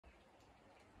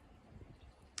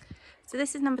So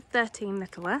this is number 13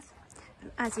 Littleworth.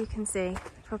 And as you can see,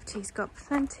 the property's got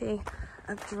plenty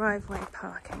of driveway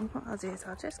parking. What I'll do is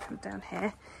I'll just come down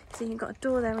here. So you've got a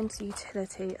door there into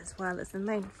utility as well as the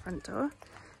main front door.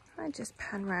 I just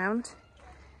pan round.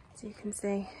 So you can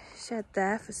see shed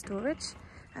there for storage.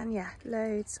 And yeah,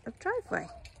 loads of driveway,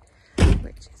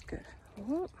 which is good.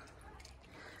 Ooh.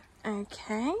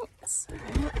 Okay, so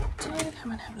do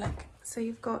come and have a look. So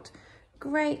you've got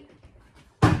great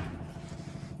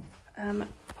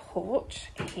porch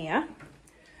here,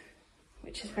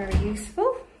 which is very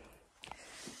useful.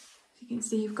 As you can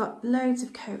see, you've got loads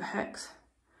of coat hooks,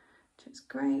 which is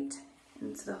great,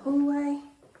 into the hallway.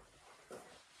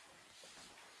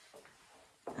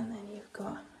 And then you've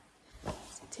got a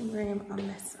sitting room on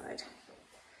this side.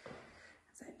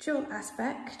 So dual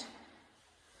aspect,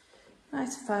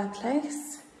 nice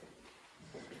fireplace,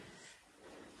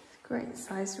 great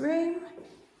sized room.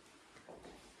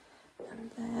 And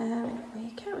then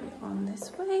we carry on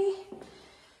this way.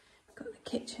 We've got the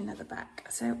kitchen at the back.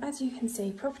 So as you can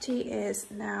see, property is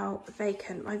now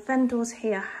vacant. My vendors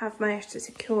here have managed to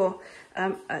secure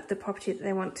the property that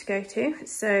they want to go to.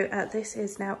 So this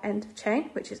is now end of chain,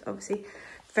 which is obviously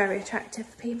very attractive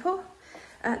for people.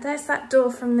 There's that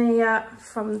door from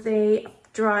the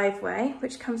driveway,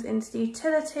 which comes into the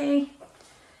utility.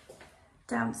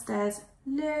 Downstairs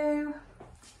loo.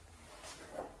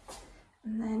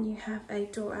 And then you have a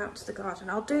door out to the garden.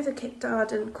 I'll do the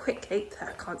garden quickly,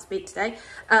 I can't speak today,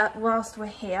 whilst we're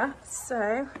here.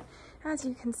 So, as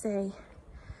you can see,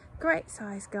 great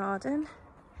size garden,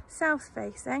 south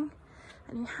facing,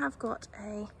 and you have got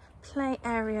a play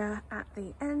area at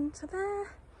the end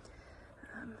there.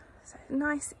 So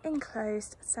nice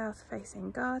enclosed south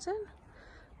facing garden.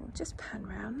 We'll just pan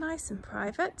round, nice and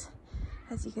private.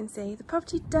 As you can see, the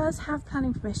property does have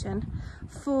planning permission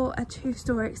for a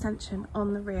 2-storey extension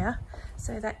on the rear.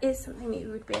 So that is something that you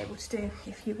would be able to do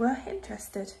if you were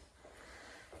interested.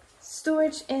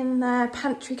 Storage in the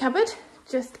pantry cupboard,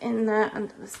 just in there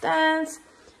under the stairs.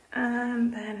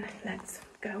 And then let's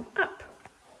go up.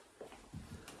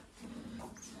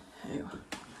 So,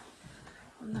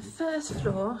 on the first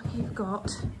floor, you've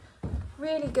got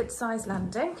really good sized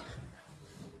landing,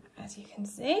 as you can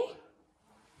see.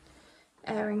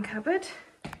 Airing cupboard,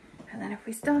 and then if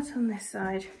we start on this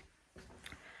side,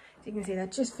 as you can see, they're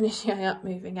just finishing up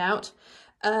moving out.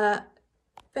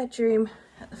 Bedroom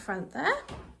at the front there,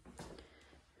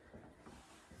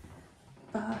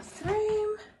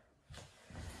 bathroom,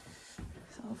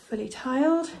 it's all fully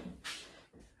tiled,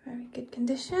 very good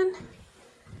condition.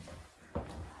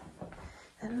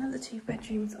 Then another 2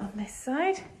 bedrooms on this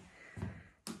side,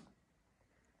 as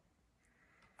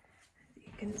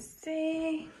you can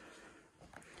see.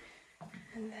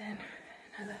 And then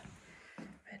another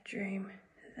bedroom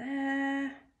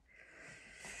there.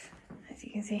 As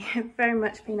you can see, very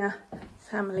much been a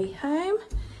family home.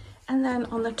 And then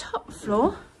on the top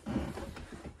floor,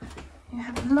 you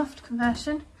have a loft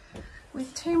conversion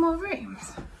with 2 more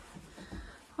rooms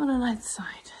on either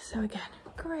side. So again,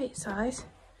 great size.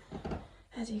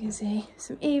 As you can see,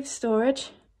 some eave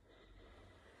storage.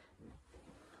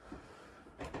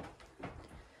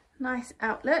 Nice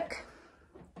outlook.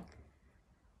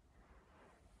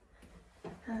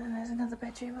 And then there's another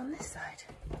bedroom on this side.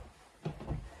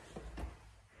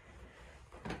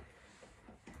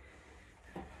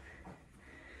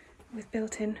 With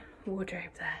built-in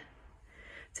wardrobe there.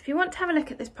 So if you want to have a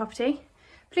look at this property,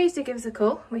 please do give us a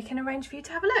call. We can arrange for you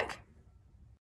to have a look.